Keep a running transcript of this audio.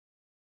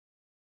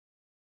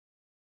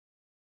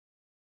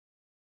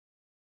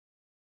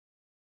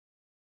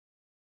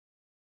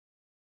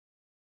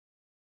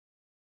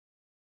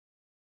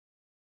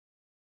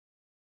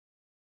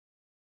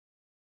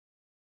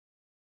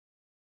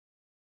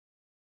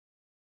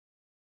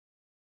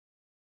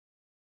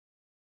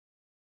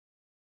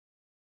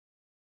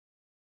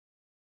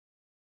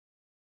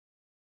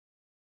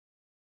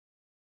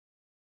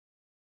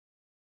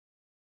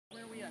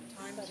we on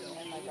time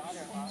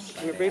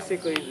till? We're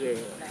basically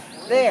there.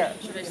 There.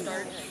 Should I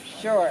start?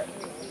 Sure.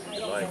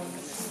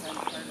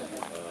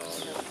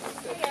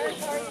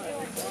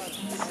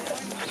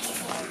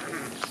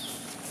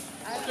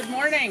 Good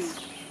morning.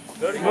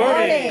 Good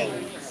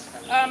morning.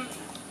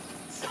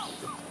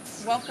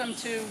 Welcome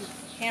to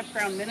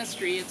Campground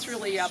Ministry. It's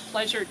really a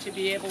pleasure to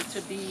be able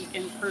to be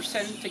in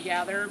person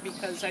together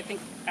because I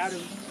think out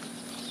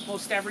of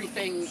most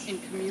everything in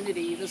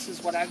community, this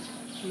is what I've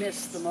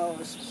missed the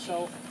most.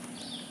 So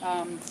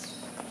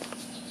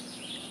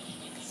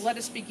let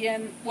us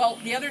begin. Well,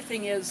 the other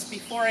thing is,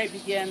 before I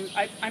begin,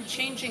 I'm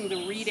changing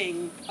the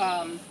reading.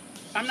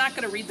 I'm not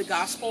going to read the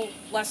gospel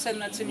lesson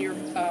that's in your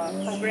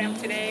program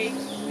today.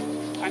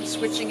 I'm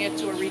switching it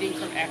to a reading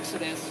from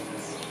Exodus.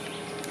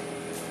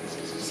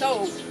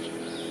 So,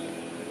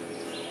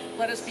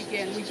 let us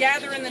begin. We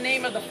gather in the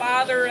name of the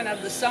Father, and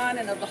of the Son,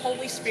 and of the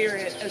Holy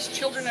Spirit, as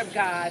children of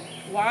God,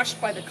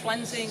 washed by the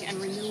cleansing and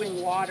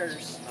renewing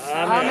waters.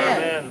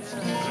 Amen.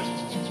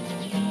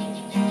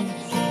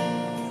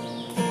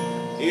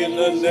 In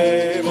the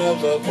name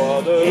of the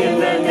Father, In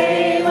the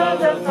name of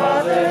the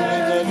Father,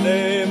 in the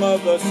name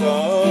of the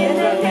Son, in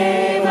the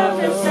name of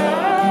the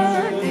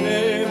Son, in the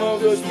name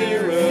of the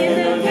Spirit,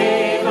 in the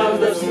name of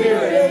the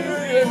Spirit,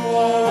 three in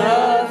one.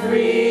 the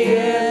three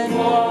in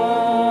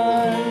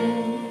one.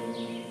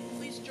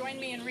 Please join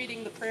me in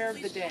reading the prayer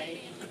of the day.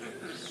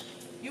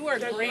 You are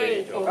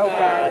great, O O God,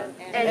 God,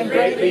 and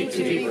greatly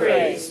to be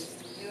praised.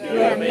 You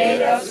have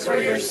made us for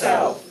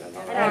yourself,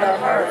 and our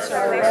hearts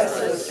are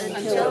restless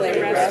until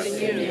they rest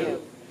in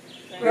you.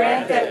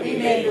 Grant that we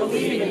may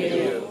believe in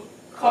you,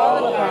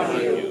 call upon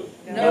you,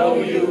 know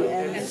you,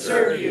 and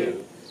serve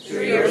you,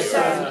 through your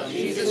Son,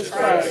 Jesus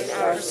Christ,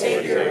 our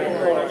Savior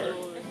and Lord.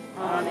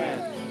 Amen.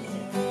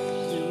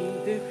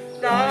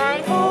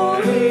 Thy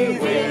holy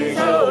wings,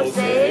 O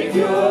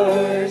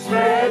Savior,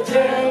 spread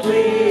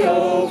gently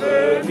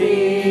over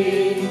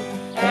me,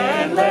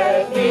 and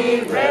let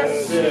me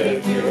rest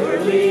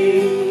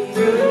securely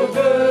through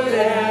good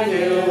and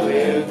ill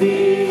in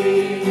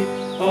thee.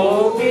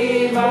 Oh,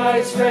 be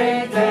my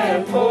strength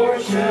and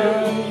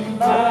portion,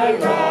 my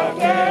rock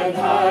and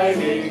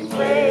hiding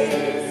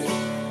place,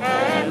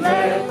 and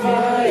let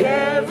my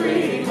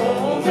every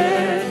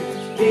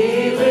moment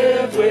be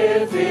lived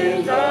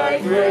within thy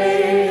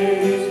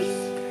grace.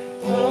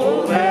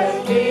 Oh,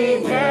 let me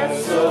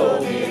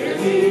nestle near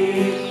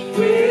thee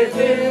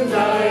within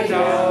thy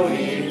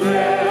downy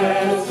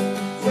breast,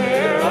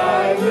 where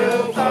I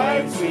will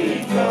find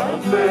sweet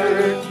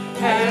comfort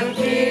and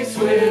peace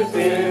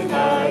within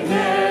thy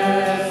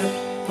nest.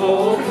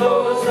 Oh,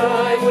 close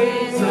thy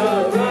wings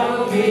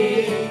around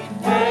me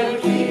and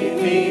keep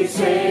me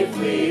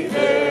safely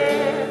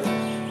there.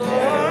 For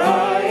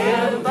I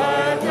am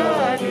but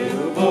a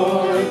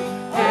newborn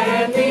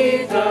and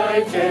need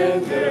thy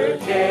tender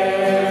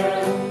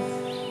care.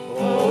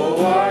 Oh,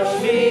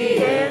 wash me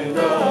in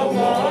the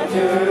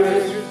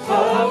waters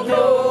of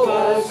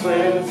Noah's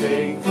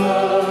cleansing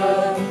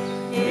flood.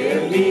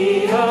 Give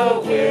me a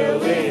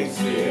willing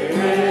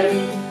spirit,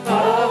 a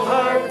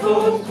heart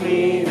both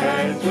clean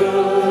and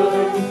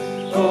good.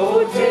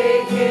 Oh,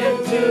 take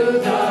into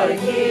thy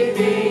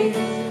keeping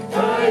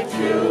thy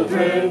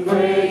children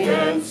great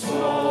and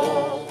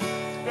small.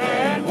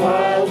 And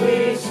while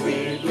we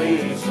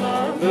sweetly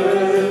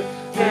slumber,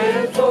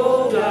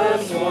 enfold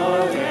us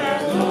one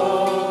and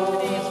all.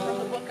 Today is from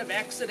the book of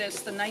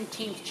Exodus, the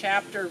 19th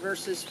chapter,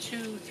 verses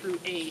 2 through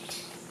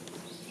 8.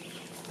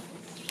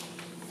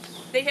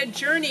 They had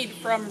journeyed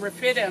from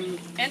Rephidim,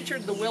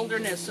 entered the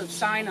wilderness of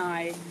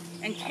Sinai,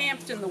 and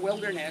camped in the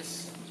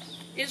wilderness.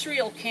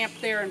 Israel camped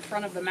there in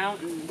front of the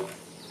mountain.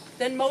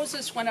 Then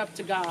Moses went up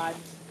to God.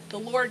 The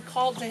Lord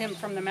called to him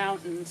from the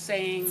mountain,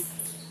 saying,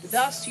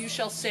 Thus you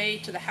shall say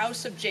to the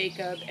house of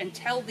Jacob, and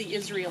tell the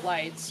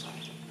Israelites,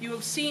 You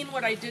have seen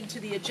what I did to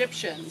the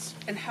Egyptians,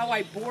 and how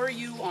I bore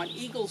you on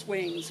eagle's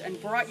wings,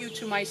 and brought you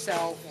to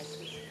myself.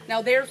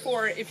 Now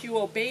therefore, if you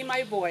obey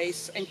my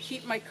voice, and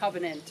keep my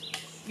covenant,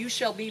 you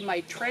shall be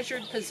my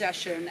treasured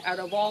possession out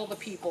of all the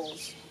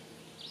peoples.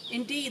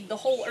 Indeed, the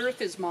whole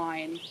earth is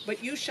mine,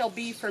 but you shall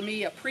be for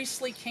me a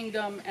priestly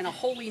kingdom and a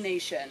holy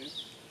nation.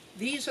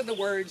 These are the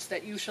words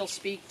that you shall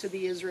speak to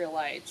the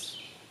Israelites.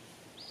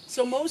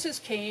 So Moses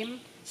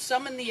came,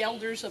 summoned the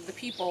elders of the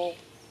people,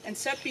 and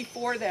set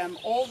before them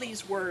all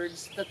these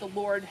words that the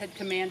Lord had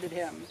commanded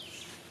him.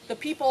 The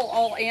people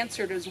all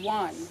answered as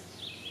one,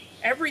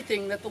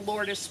 Everything that the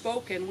Lord has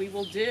spoken we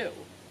will do.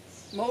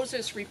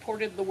 Moses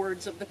reported the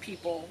words of the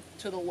people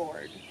to the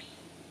Lord.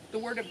 The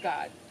word of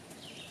God.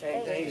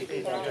 Thanks be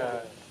to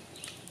God.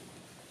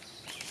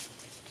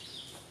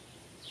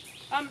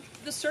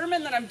 The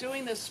sermon that I'm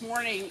doing this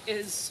morning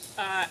is,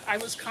 I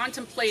was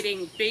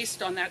contemplating,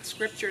 based on that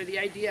scripture, the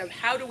idea of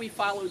how do we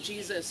follow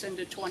Jesus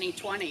into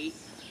 2020.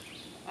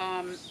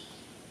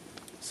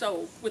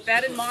 So with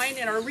that in mind,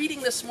 in our reading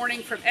this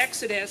morning from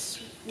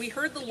Exodus, we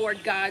heard the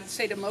Lord God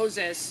say to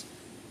Moses,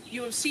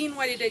 You have seen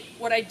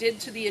what I did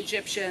to the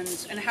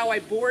Egyptians, and how I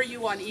bore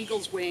you on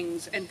eagle's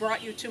wings and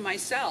brought you to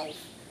myself.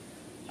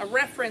 a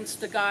reference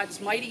to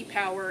God's mighty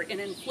power in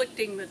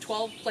inflicting the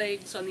 12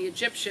 plagues on the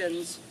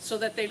Egyptians so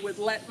that they would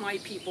let my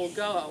people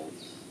go.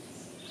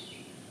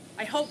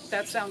 I hope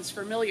that sounds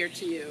familiar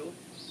to you.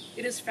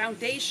 It is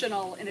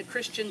foundational in a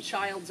Christian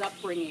child's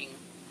upbringing,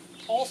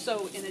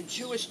 also in a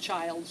Jewish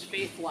child's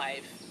faith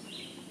life.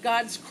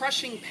 God's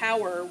crushing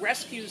power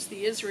rescues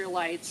the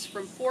Israelites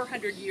from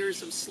 400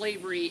 years of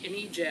slavery in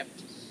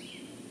Egypt.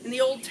 In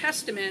the Old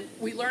Testament,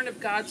 we learn of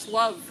God's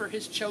love for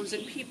his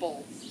chosen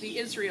people, the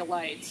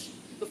Israelites,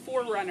 the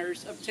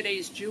forerunners of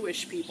today's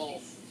Jewish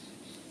people.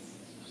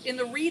 In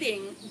the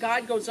reading,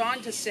 God goes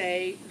on to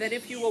say that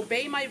if you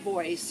obey my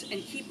voice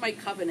and keep my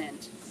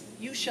covenant,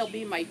 you shall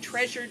be my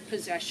treasured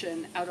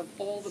possession out of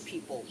all the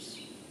peoples.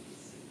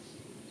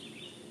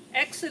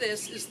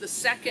 Exodus is the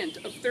second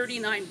of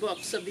 39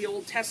 books of the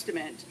Old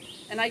Testament,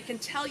 and I can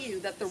tell you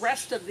that the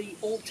rest of the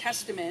Old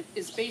Testament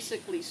is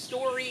basically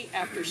story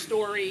after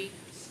story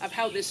of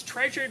how this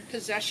treasured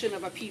possession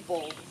of a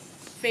people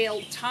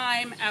failed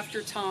time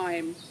after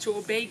time to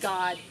obey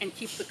God and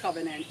keep the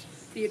covenant,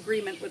 the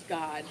agreement with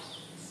God.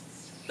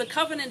 The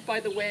covenant, by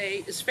the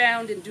way, is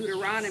found in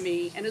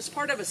Deuteronomy and is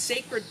part of a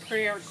sacred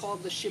prayer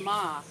called the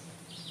Shema.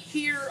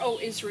 Hear, O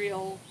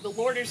Israel, the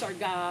Lord is our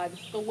God,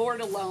 the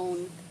Lord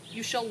alone.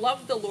 You shall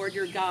love the Lord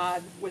your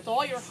God with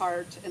all your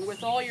heart and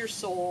with all your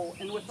soul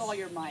and with all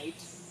your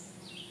might.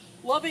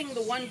 Loving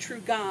the one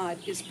true God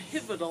is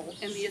pivotal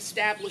in the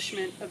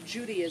establishment of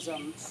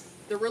Judaism,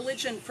 the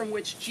religion from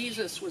which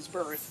Jesus was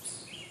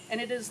birthed, and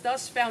it is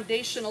thus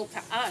foundational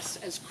to us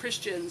as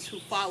Christians who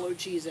follow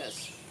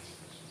Jesus.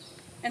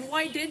 And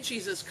why did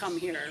Jesus come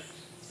here?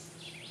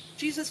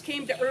 Jesus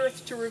came to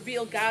earth to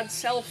reveal God's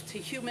self to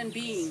human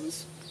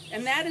beings,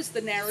 and that is the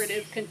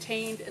narrative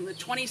contained in the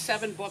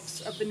 27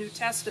 books of the New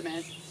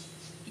Testament.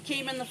 He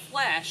came in the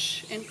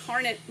flesh.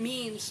 Incarnate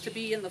means to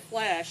be in the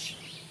flesh,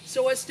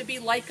 so as to be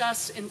like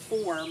us in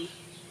form.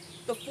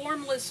 The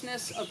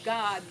formlessness of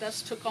God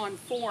thus took on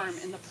form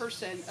in the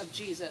person of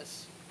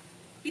Jesus.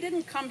 He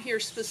didn't come here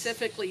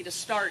specifically to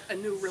start a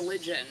new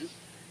religion.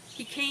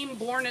 He came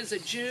born as a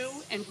Jew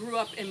and grew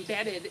up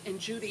embedded in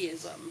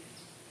Judaism.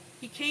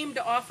 He came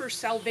to offer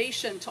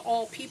salvation to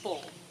all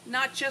people,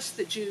 not just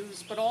the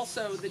Jews, but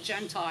also the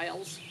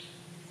Gentiles.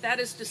 That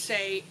is to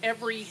say,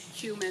 every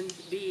human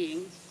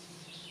being.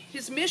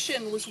 His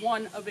mission was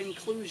one of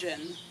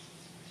inclusion.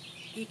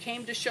 He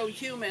came to show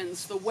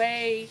humans the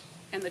way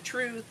and the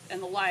truth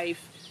and the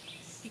life.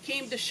 He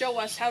came to show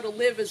us how to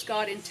live as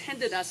God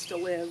intended us to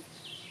live,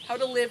 how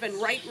to live in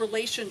right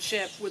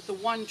relationship with the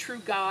one true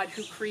God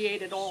who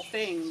created all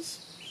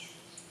things.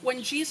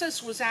 When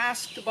Jesus was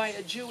asked by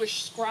a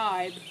Jewish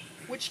scribe,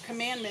 which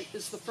commandment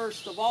is the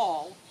first of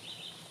all,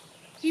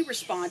 he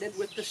responded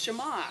with the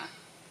Shema.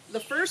 The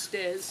first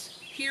is,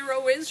 Hear,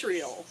 O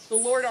Israel, the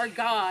Lord our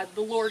God,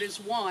 the Lord is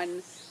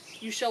one.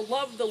 You shall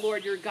love the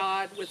Lord your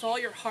God with all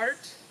your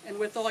heart and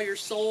with all your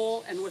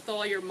soul and with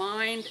all your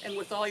mind and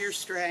with all your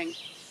strength.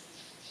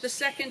 The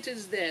second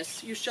is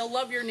this, you shall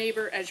love your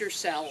neighbor as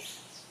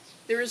yourself.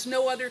 There is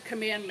no other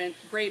commandment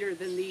greater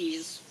than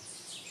these.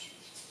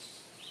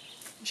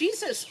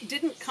 Jesus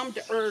didn't come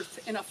to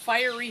earth in a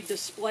fiery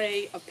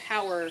display of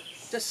power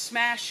to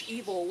smash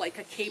evil like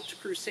a caped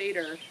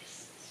crusader,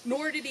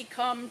 nor did he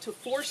come to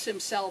force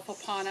himself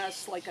upon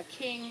us like a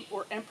king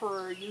or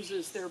emperor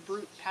uses their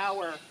brute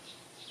power.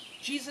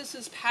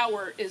 Jesus'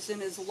 power is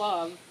in his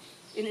love,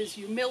 in his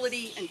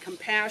humility and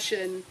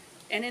compassion,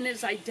 and in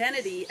his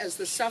identity as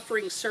the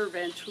suffering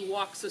servant who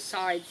walks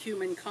aside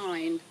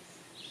humankind.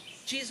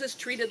 Jesus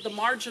treated the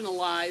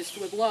marginalized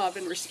with love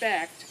and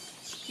respect.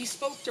 He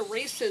spoke to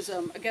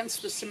racism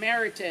against the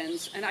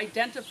Samaritans and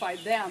identified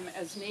them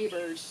as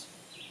neighbors.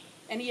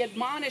 And he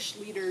admonished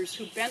leaders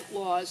who bent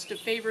laws to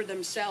favor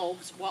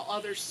themselves while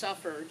others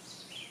suffered.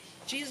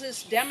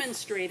 Jesus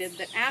demonstrated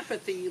that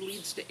apathy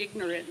leads to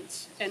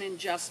ignorance and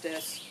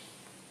injustice.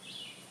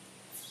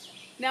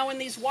 Now, in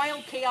these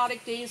wild,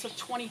 chaotic days of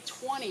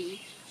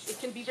 2020, it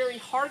can be very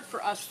hard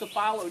for us to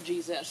follow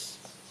Jesus.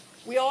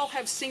 We all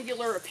have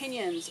singular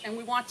opinions, and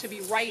we want to be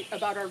right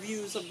about our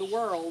views of the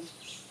world.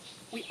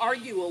 We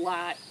argue a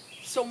lot,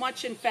 so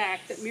much, in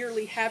fact, that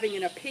merely having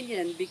an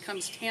opinion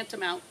becomes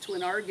tantamount to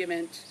an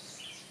argument.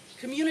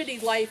 Community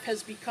life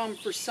has become,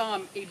 for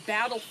some, a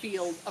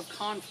battlefield of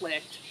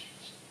conflict.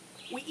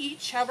 We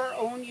each have our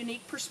own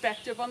unique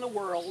perspective on the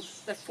world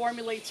that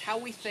formulates how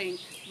we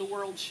think the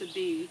world should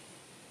be.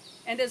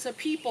 And as a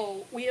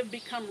people, we have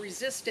become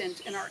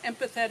resistant in our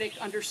empathetic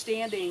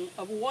understanding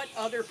of what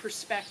other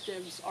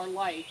perspectives are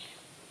like.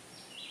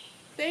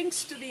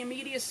 Thanks to the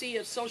immediacy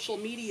of social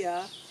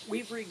media,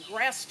 we've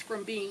regressed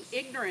from being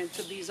ignorant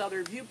of these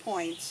other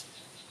viewpoints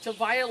to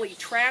vilely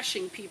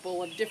trashing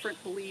people of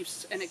different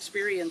beliefs and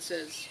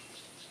experiences.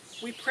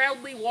 We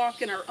proudly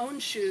walk in our own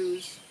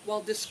shoes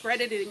while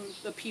discrediting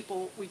the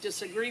people we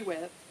disagree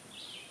with.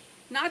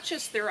 Not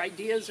just their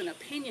ideas and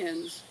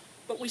opinions,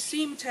 but we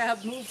seem to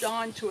have moved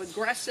on to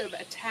aggressive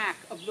attack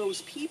of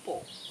those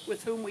people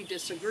with whom we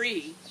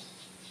disagree.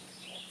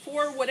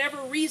 For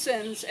whatever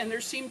reasons, and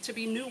there seem to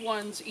be new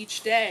ones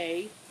each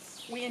day,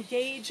 we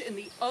engage in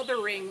the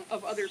othering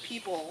of other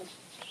people.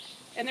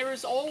 And there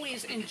is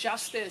always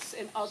injustice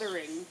in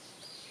othering,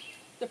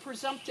 the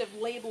presumptive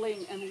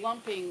labeling and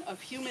lumping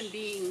of human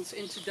beings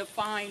into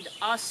defined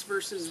us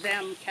versus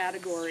them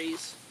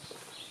categories.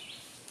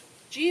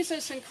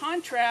 Jesus, in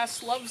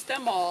contrast, loves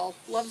them all,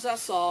 loves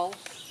us all,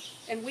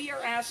 and we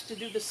are asked to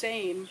do the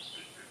same.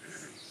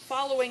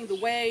 Following the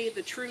way,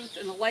 the truth,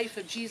 and the life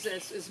of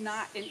Jesus is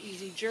not an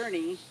easy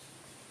journey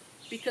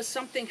because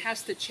something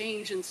has to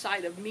change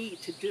inside of me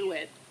to do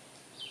it.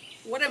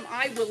 What am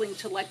I willing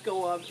to let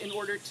go of in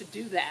order to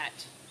do that?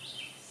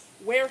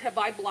 Where have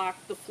I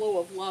blocked the flow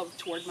of love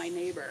toward my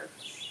neighbor?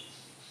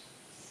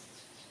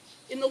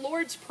 In the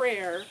Lord's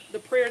Prayer, the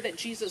prayer that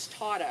Jesus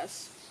taught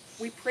us,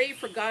 we pray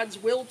for God's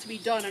will to be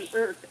done on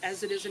earth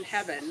as it is in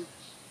heaven.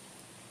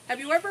 Have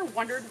you ever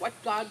wondered what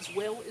God's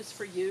will is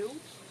for you?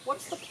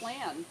 What's the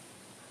plan?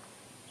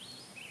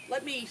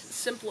 Let me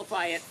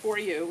simplify it for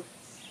you.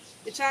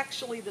 It's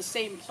actually the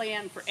same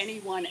plan for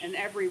anyone and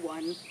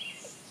everyone.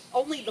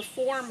 Only the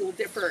form will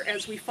differ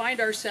as we find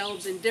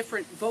ourselves in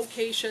different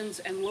vocations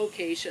and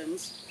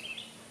locations.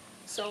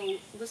 So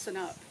listen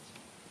up.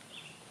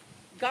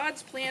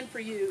 God's plan for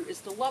you is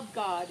to love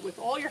God with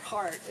all your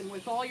heart and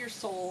with all your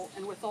soul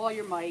and with all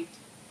your might.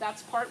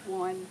 That's part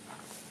one.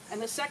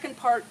 And the second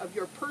part of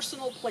your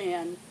personal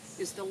plan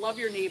is to love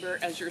your neighbor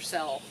as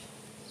yourself.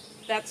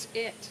 That's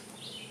it.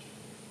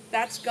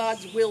 That's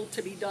God's will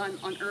to be done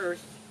on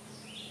earth.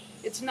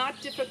 It's not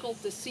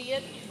difficult to see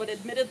it, but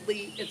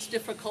admittedly, it's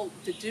difficult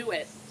to do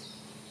it.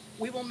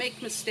 We will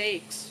make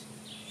mistakes.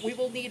 We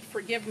will need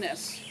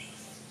forgiveness.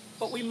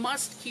 But we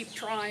must keep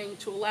trying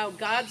to allow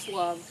God's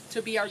love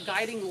to be our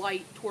guiding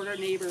light toward our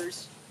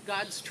neighbors,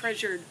 God's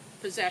treasured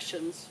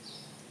possessions.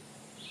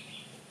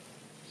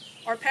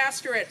 Our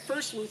pastor at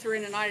First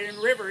Lutheran in Iron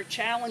River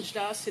challenged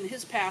us in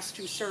his past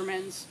two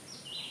sermons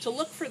to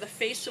look for the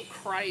face of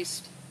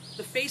Christ,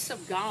 the face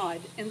of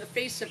God, in the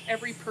face of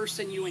every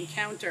person you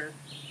encounter.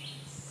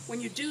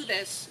 When you do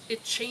this,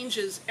 it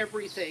changes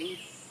everything.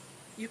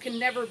 You can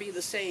never be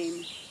the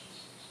same.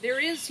 There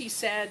is, he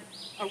said,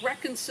 a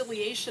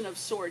reconciliation of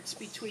sorts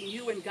between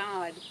you and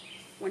God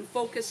when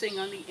focusing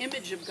on the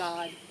image of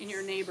God in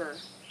your neighbor.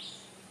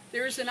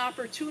 There is an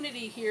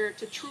opportunity here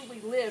to truly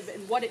live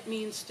in what it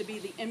means to be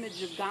the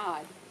image of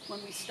God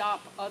when we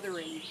stop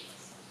othering.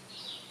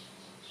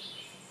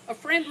 A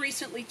friend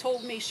recently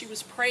told me she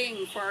was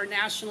praying for our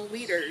national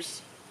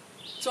leaders.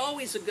 It's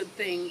always a good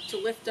thing to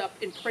lift up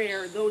in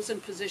prayer those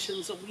in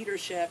positions of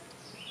leadership.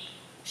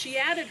 She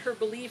added her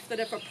belief that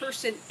if a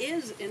person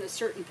is in a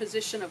certain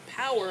position of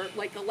power,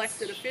 like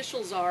elected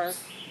officials are,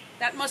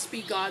 that must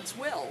be God's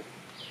will.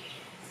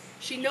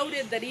 She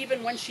noted that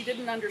even when she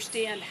didn't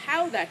understand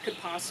how that could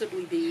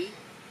possibly be,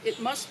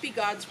 it must be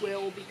God's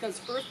will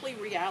because earthly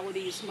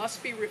realities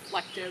must be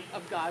reflective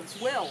of God's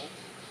will.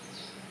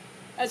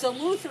 As a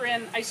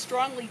Lutheran, I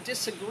strongly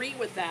disagree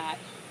with that.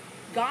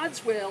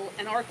 God's will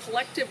and our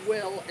collective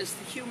will as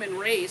the human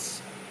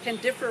race can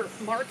differ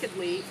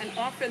markedly, and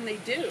often they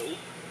do.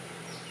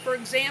 For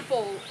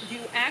example, do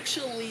you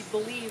actually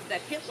believe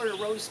that Hitler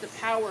rose to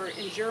power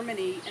in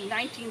Germany in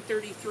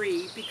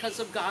 1933 because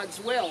of God's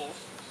will?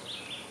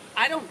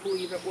 I don't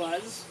believe it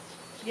was.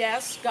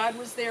 Yes, God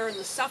was there in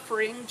the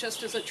suffering,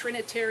 just as a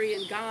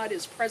Trinitarian God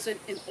is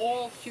present in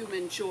all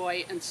human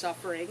joy and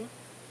suffering.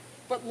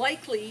 But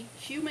likely,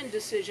 human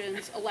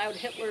decisions allowed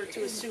Hitler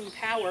to assume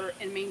power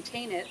and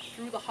maintain it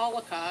through the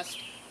Holocaust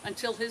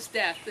until his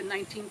death in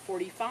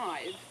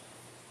 1945.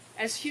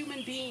 As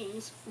human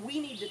beings, we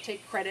need to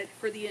take credit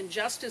for the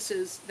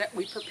injustices that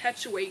we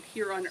perpetuate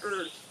here on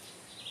earth.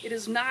 It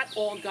is not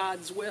all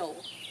God's will.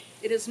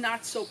 It is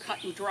not so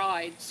cut and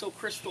dried, so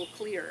crystal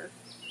clear.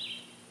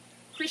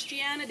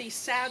 Christianity,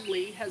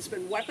 sadly, has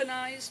been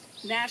weaponized,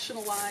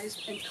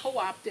 nationalized, and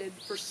co-opted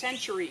for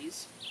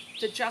centuries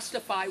to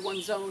justify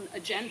one's own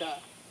agenda.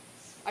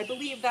 I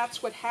believe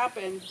that's what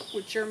happened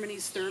with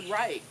Germany's Third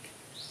Reich.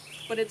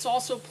 But it's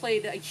also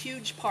played a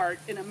huge part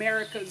in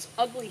America's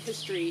ugly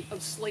history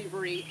of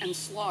slavery and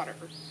slaughter.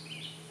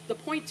 The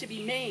point to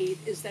be made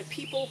is that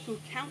people who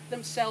count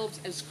themselves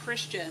as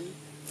Christian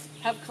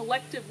have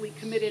collectively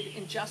committed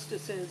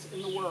injustices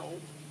in the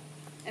world.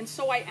 And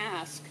so I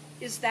ask,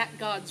 is that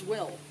God's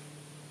will?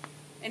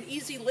 An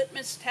easy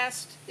litmus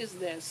test is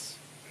this.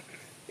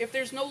 If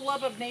there's no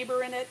love of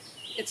neighbor in it,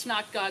 it's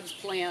not God's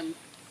plan.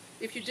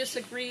 If you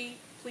disagree,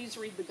 please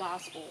read the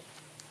gospel.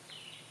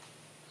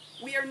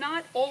 We are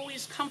not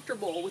always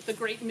comfortable with the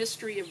great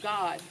mystery of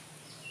God.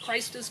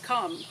 Christ has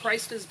come,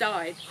 Christ has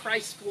died,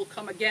 Christ will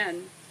come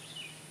again.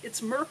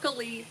 It's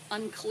murkily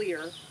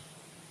unclear.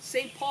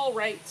 St. Paul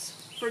writes,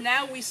 "For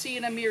now we see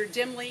in a mirror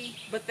dimly,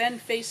 but then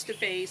face to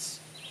face.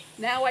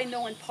 Now I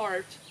know in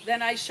part,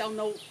 then I shall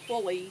know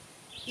fully,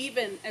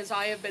 even as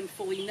I have been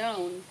fully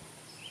known."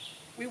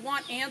 We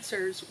want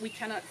answers we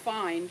cannot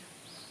find.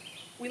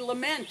 We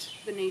lament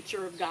the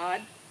nature of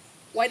God.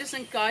 Why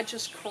doesn't God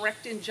just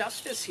correct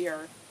injustice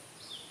here?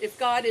 If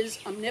God is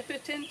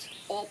omnipotent,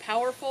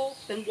 all-powerful,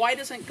 then why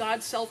doesn't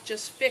God's self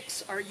just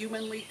fix our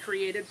humanly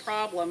created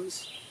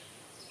problems?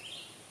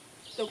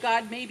 Though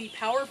God may be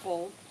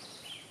powerful,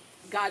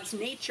 God's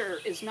nature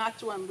is not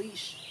to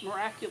unleash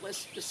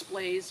miraculous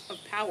displays of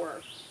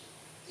power.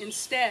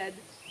 Instead,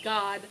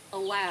 God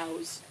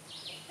allows,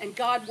 and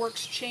God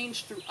works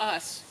change through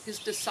us, his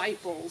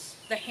disciples,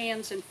 the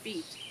hands and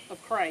feet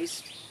of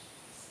Christ.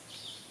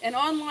 An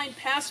online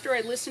pastor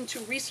I listened to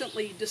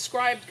recently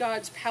described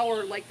God's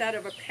power like that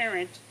of a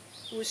parent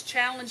who was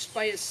challenged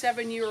by his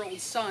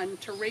 7-year-old son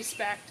to race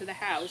back to the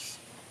house.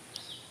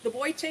 The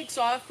boy takes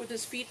off with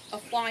his feet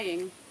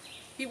a-flying.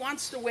 He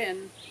wants to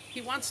win. He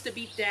wants to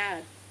beat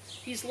Dad.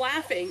 He's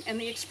laughing, and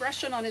the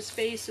expression on his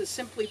face is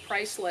simply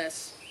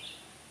priceless.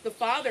 The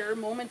father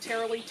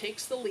momentarily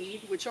takes the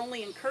lead, which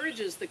only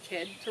encourages the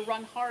kid to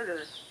run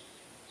harder.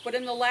 But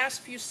in the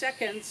last few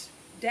seconds,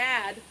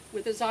 Dad,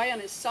 with his eye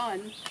on his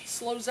son,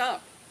 slows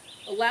up,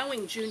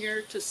 allowing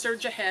Junior to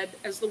surge ahead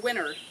as the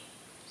winner.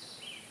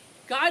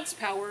 God's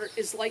power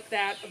is like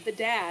that of the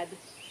dad.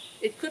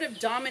 It could have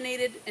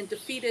dominated and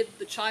defeated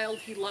the child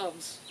he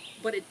loves,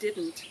 but it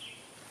didn't.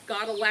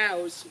 God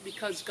allows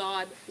because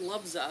God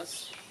loves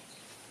us.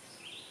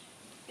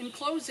 In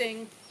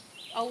closing,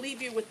 I'll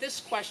leave you with this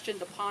question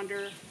to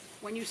ponder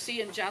when you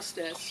see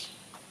injustice.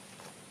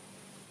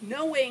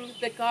 Knowing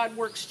that God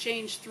works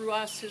change through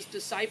us, his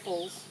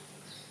disciples,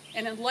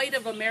 and in light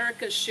of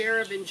America's share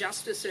of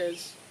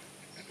injustices,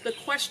 the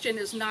question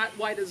is not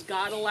why does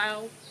God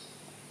allow,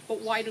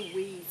 but why do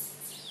we?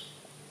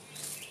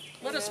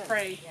 Let us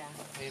pray.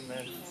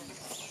 Amen.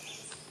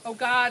 O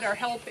God, our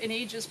help in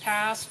ages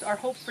past, our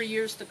hope for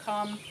years to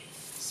come,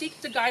 seek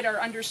to guide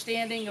our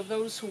understanding of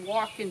those who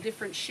walk in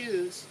different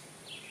shoes.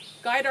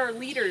 Guide our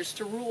leaders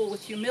to rule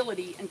with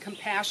humility and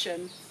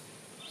compassion.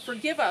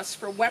 Forgive us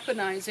for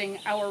weaponizing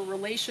our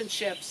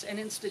relationships and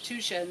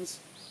institutions,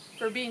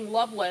 for being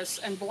loveless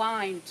and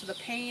blind to the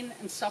pain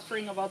and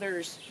suffering of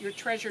others, your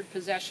treasured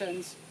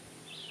possessions.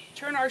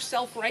 Turn our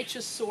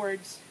self-righteous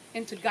swords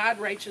into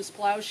God-righteous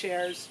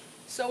plowshares,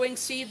 sowing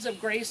seeds of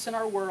grace in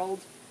our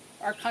world,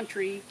 our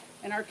country,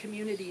 and our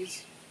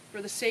communities,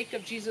 for the sake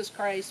of Jesus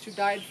Christ who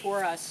died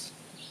for us.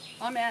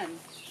 Amen.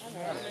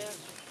 Amen.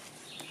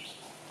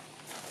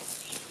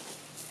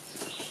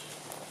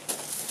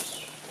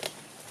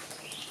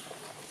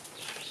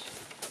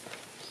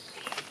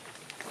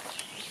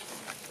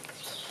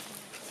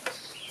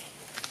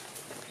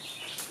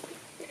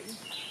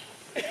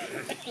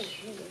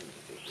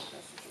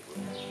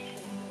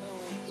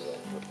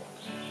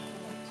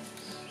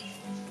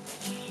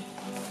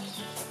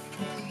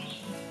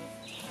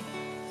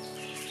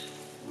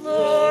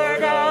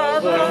 Lord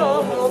of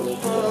all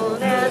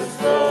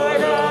hopefulness,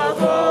 Lord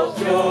of all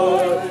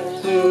joy,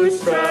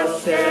 whose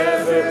trust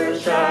ever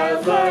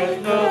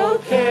childlike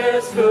no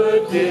cares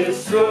could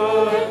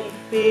destroy,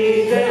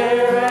 be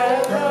there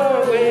at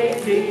our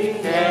waiting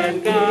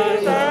and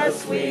guide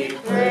us, we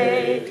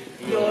pray.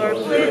 Your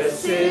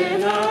bliss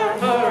in our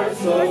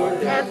hearts,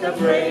 Lord, at the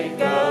break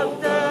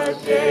of the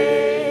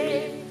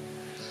day.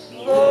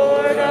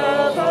 Lord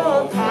of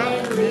all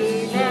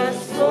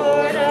kindliness,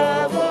 Lord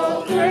of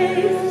all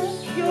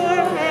grace, your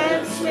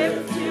hand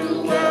swift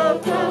to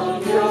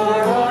welcome, your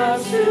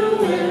arms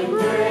to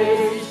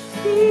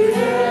embrace. Be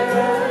there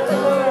at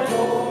our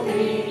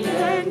homing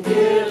and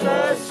give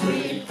us,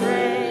 we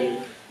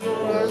pray,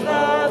 your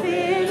love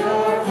in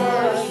our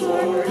hearts,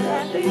 Lord,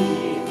 at the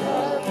eve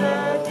of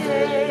the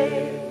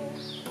day.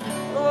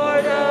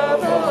 Lord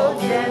of all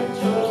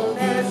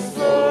gentleness,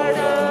 Lord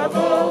of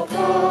all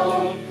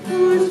calm,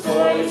 whose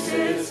voice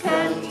is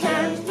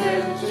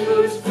contentment,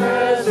 whose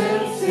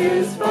presence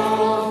is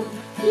balm.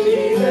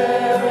 Be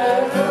there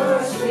at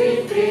our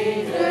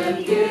sleeping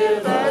and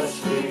give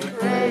us, we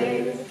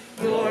pray,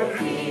 your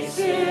peace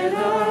in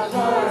our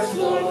hearts,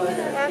 Lord,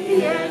 at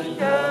the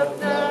end of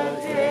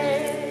the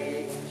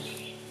day.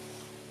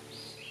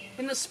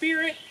 In the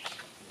spirit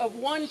of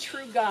one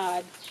true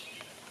God,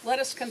 let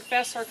us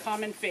confess our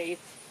common faith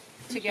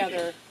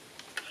together.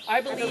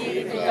 I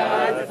believe in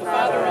God, the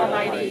Father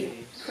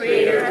Almighty,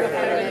 creator of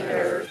heaven and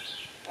earth.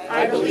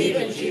 I believe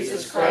in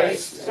Jesus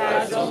Christ,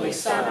 God's only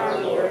Son,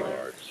 our Lord,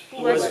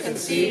 who was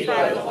conceived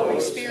by the Holy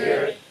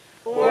Spirit,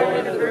 born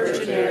of the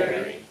Virgin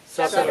Mary,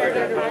 suffered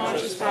under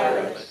Pontius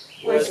Pilate,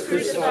 was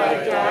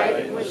crucified,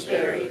 died, and was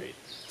buried.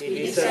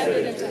 He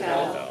descended into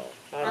hell.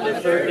 On the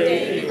third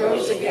day he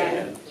rose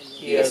again.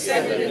 He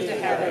ascended into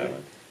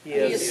heaven. He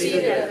is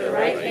seated at the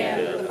right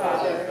hand of the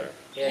Father,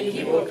 and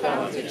he will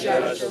come to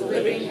judge the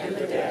living and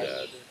the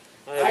dead.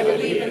 I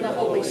believe in the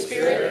Holy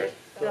Spirit,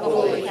 the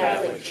Holy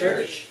Catholic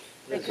Church,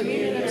 the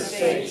communion of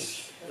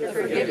saints, the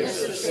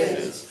forgiveness of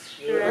sins,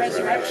 the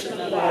resurrection of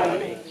the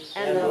body,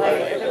 and the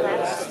life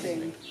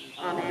everlasting.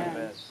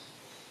 Amen.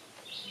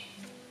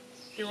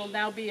 There will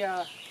now be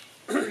a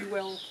free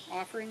will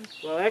offering.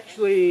 Well,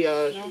 actually,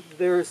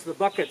 there's the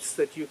buckets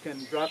that you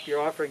can drop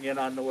your offering in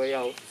on the way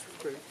out,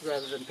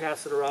 rather than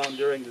pass it around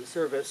during the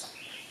service.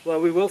 Well,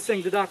 we will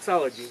sing the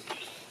doxology.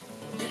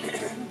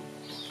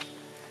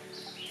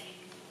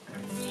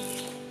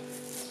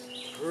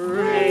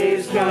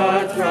 Praise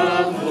God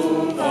from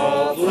whom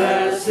all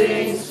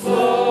blessings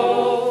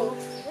flow.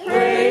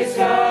 Praise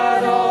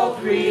God, all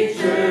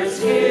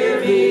creatures here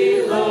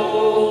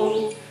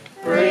below.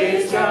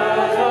 Praise God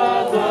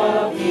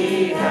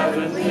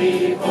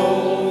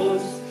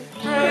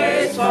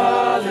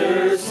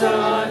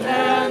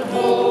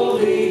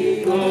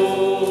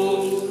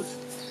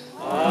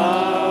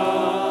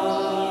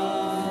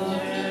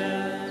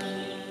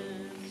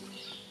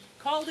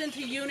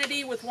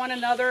one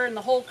another and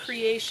the whole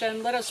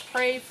creation, let us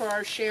pray for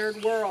our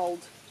shared world.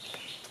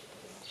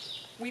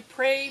 We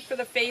pray for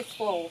the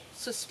faithful.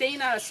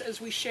 Sustain us as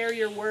we share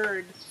your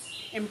word.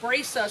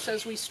 Embrace us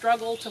as we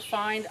struggle to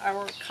find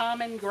our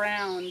common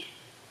ground.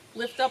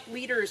 Lift up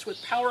leaders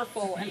with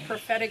powerful and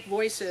prophetic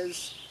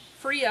voices.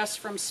 Free us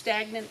from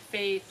stagnant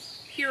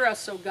faith. Hear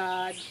us, O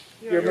God.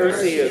 Your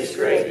mercy is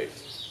great.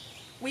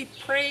 We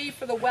pray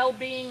for the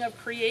well-being of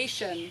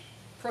creation.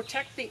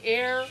 Protect the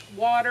air,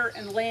 water,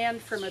 and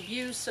land from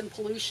abuse and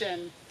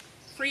pollution.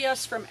 Free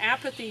us from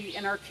apathy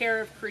in our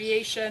care of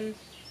creation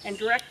and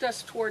direct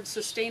us towards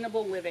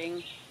sustainable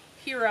living.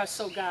 Hear us,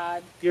 O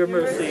God. Your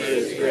mercy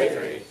is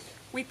great.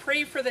 We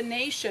pray for the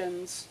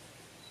nations,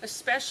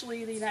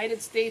 especially the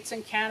United States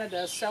and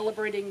Canada,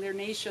 celebrating their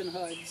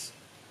nationhoods.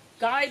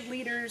 Guide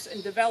leaders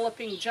in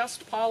developing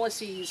just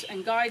policies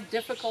and guide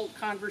difficult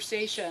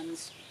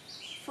conversations.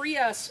 Free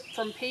us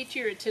from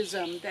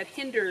patriotism that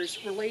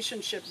hinders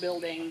relationship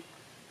building.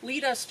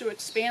 Lead us to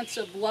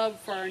expansive love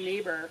for our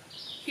neighbor.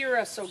 Hear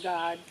us, O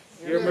God.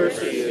 Your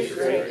mercy is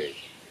great.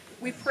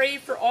 We pray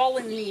for all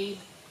in need,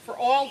 for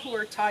all who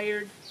are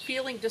tired,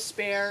 feeling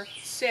despair,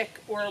 sick,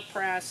 or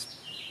oppressed.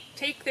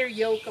 Take their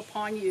yoke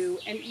upon you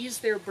and ease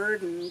their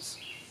burdens.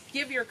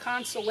 Give your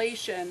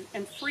consolation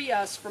and free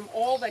us from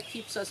all that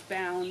keeps us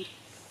bound.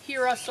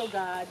 Hear us, O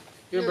God.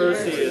 Your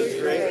mercy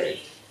is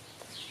great.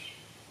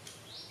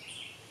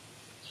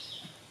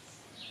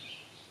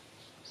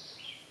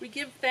 We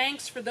give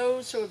thanks for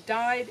those who have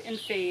died in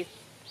faith.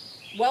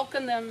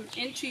 Welcome them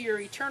into your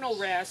eternal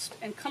rest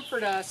and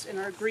comfort us in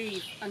our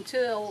grief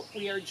until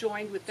we are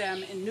joined with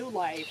them in new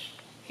life.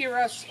 Hear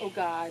us, O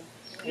God.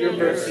 Your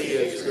mercy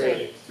is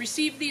great.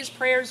 Receive these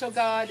prayers, O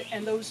God,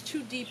 and those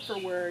too deep for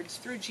words,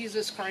 through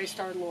Jesus Christ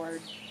our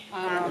Lord.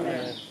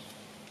 Amen.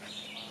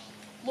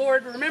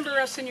 Lord, remember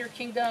us in your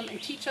kingdom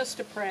and teach us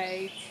to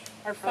pray.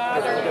 Our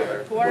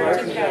Father, who art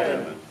in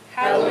heaven,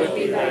 hallowed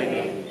be thy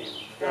name.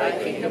 Thy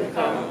kingdom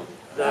come,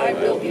 thy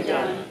will be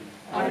done,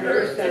 on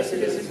earth as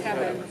it is in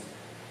heaven.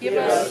 Give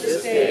us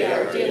this day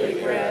our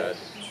daily bread,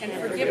 and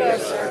forgive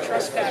us our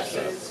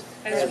trespasses,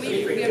 as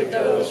we forgive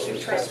those who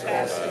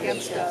trespass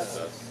against us.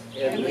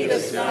 And lead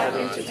us not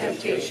into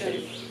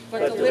temptation,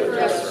 but deliver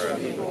us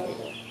from evil.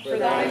 For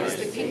thine is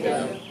the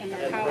kingdom, and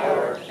the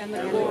power, and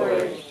the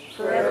glory,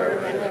 forever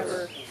and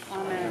ever.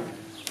 Amen.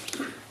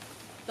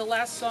 The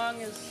last song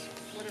is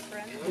What a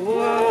Friend.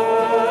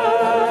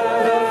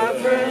 What a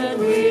friend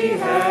we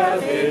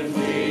have in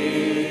Jesus.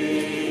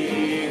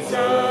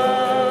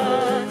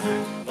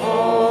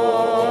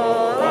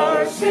 All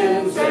our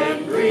sins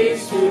and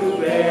griefs to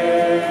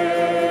bear.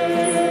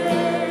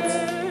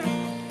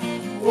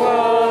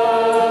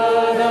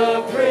 What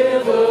a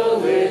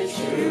privilege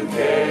to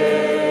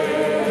carry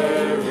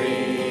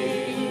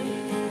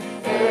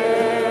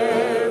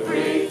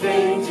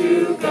everything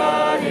to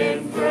God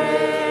in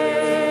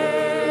prayer.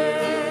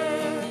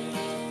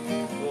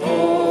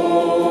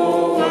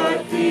 Oh, what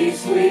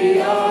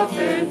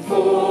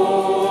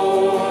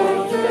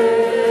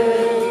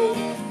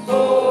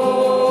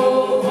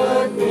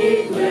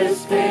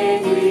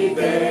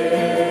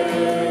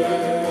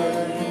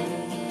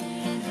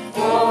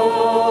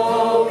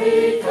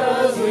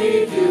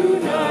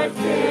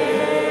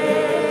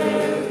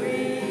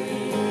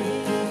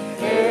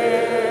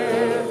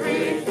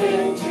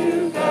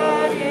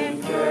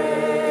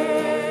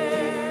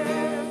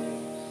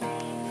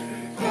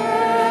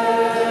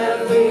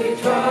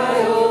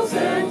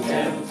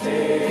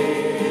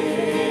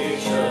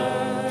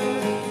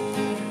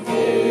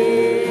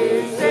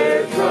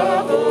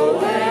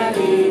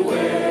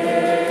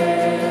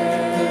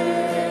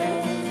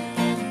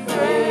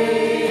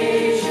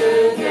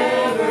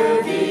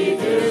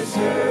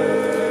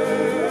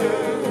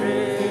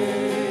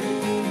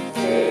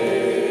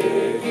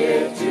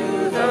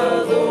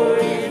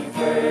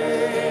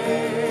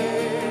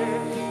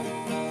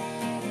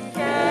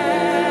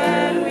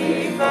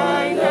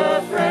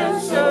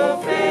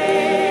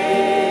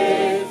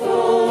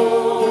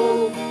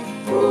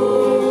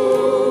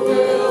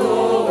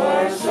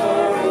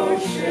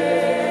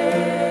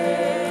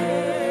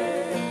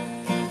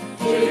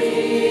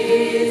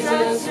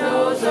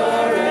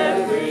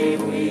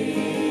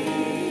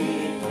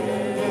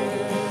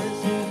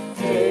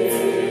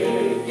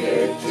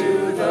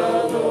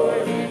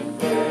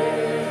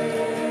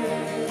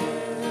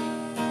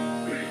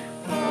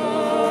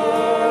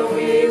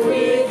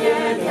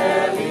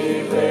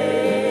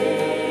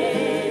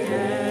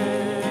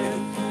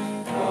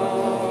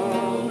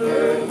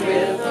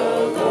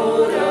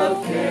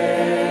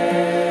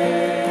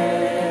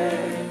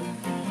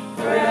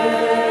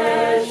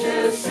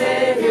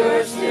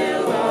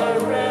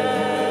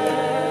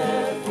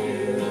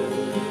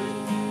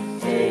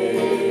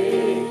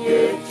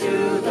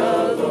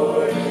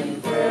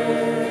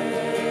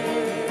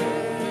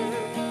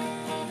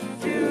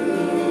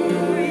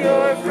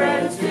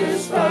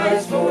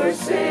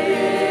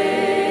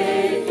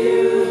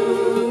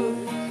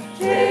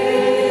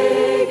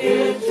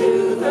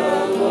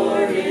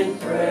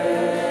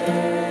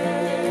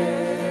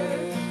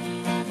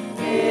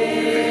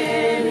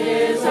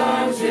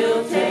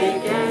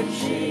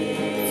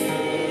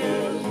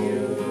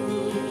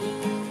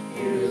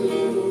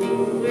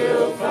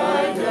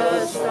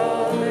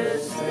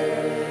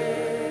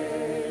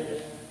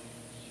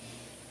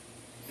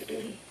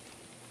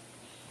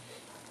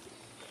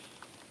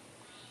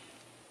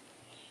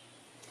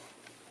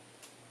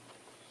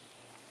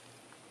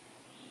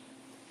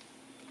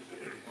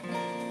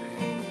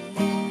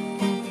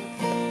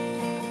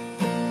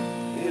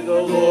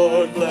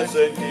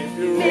bless and keep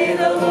you. May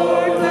the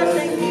Lord bless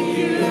and keep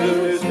you.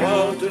 Lift his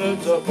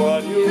countenance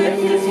upon you.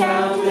 Lift his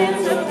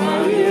countenance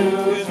upon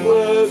you. His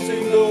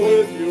blessing go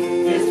with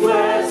you. His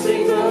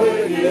blessing go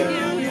with you.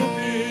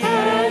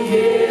 And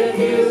give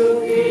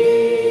you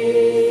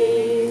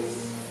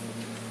peace.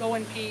 Go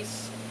in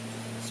peace.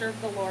 Serve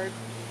the Lord.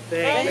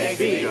 Thanks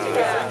be to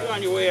God. You're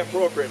on your way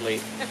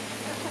appropriately.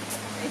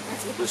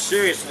 The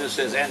seriousness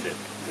has ended.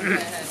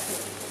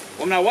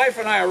 When my wife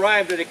and I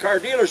arrived at a car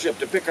dealership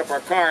to pick up our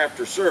car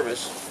after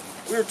service,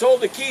 we were told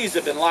the keys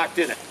had been locked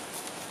in it.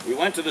 We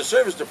went to the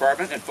service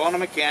department and found a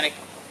mechanic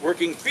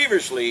working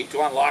feverishly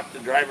to unlock the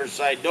driver's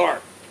side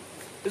door.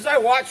 As I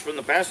watched from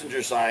the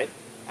passenger side,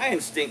 I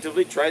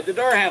instinctively tried the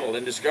door handle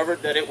and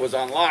discovered that it was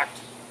unlocked.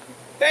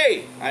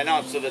 "Hey," I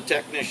announced to the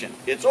technician,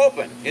 "it's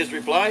open." His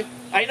reply,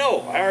 "I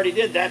know, I already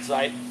did that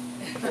side."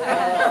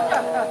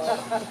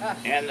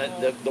 And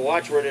the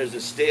watchword is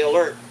to stay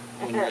alert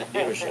when you're at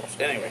dealerships.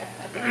 Anyway.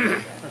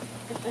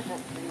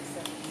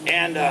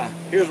 And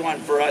here's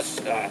one for us.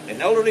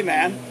 An elderly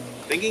man,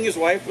 thinking his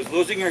wife was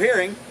losing her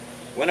hearing,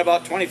 went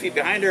about 20 feet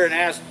behind her and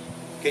asked,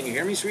 "Can you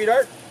hear me,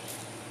 sweetheart?"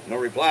 No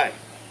reply.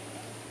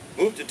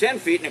 Moved to 10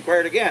 feet and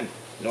inquired again.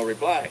 No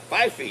reply.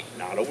 5 feet,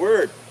 not a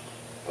word.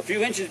 A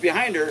few inches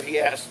behind her, he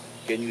asked,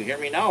 "Can you hear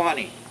me now,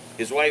 honey?"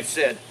 His wife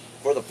said,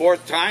 for the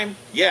 4th time,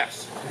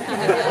 "Yes."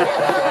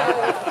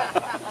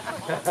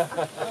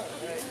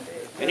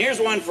 And here's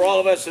one for all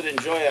of us that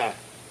enjoy a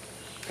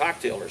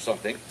cocktail or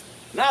something.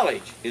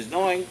 Knowledge is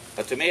knowing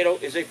a tomato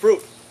is a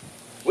fruit.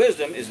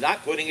 Wisdom is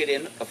not putting it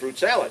in a fruit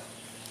salad.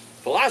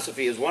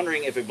 Philosophy is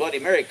wondering if a Bloody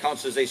Mary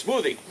counts as a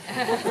smoothie.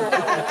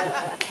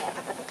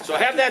 So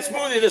have that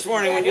smoothie this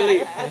morning when you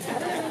leave.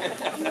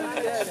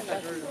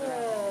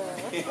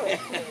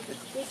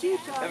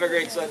 Have a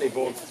great Sunday,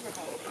 folks.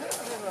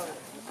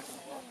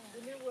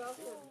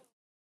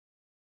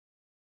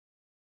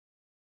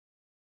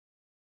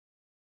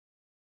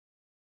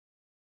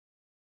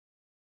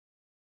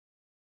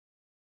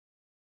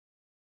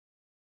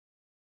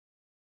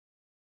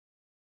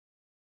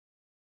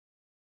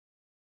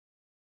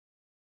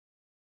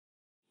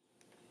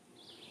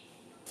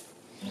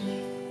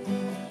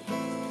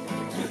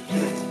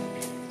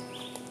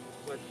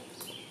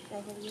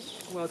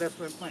 Well, that's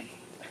what I'm playing.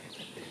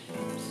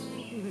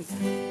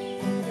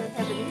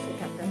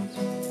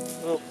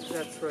 Oh,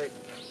 that's right.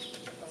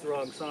 It's the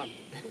wrong song.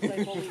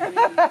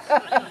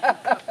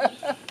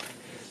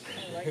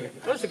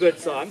 That's a good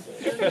song.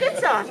 It's a good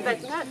song,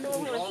 but not the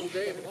one.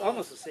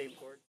 Almost the same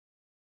chord.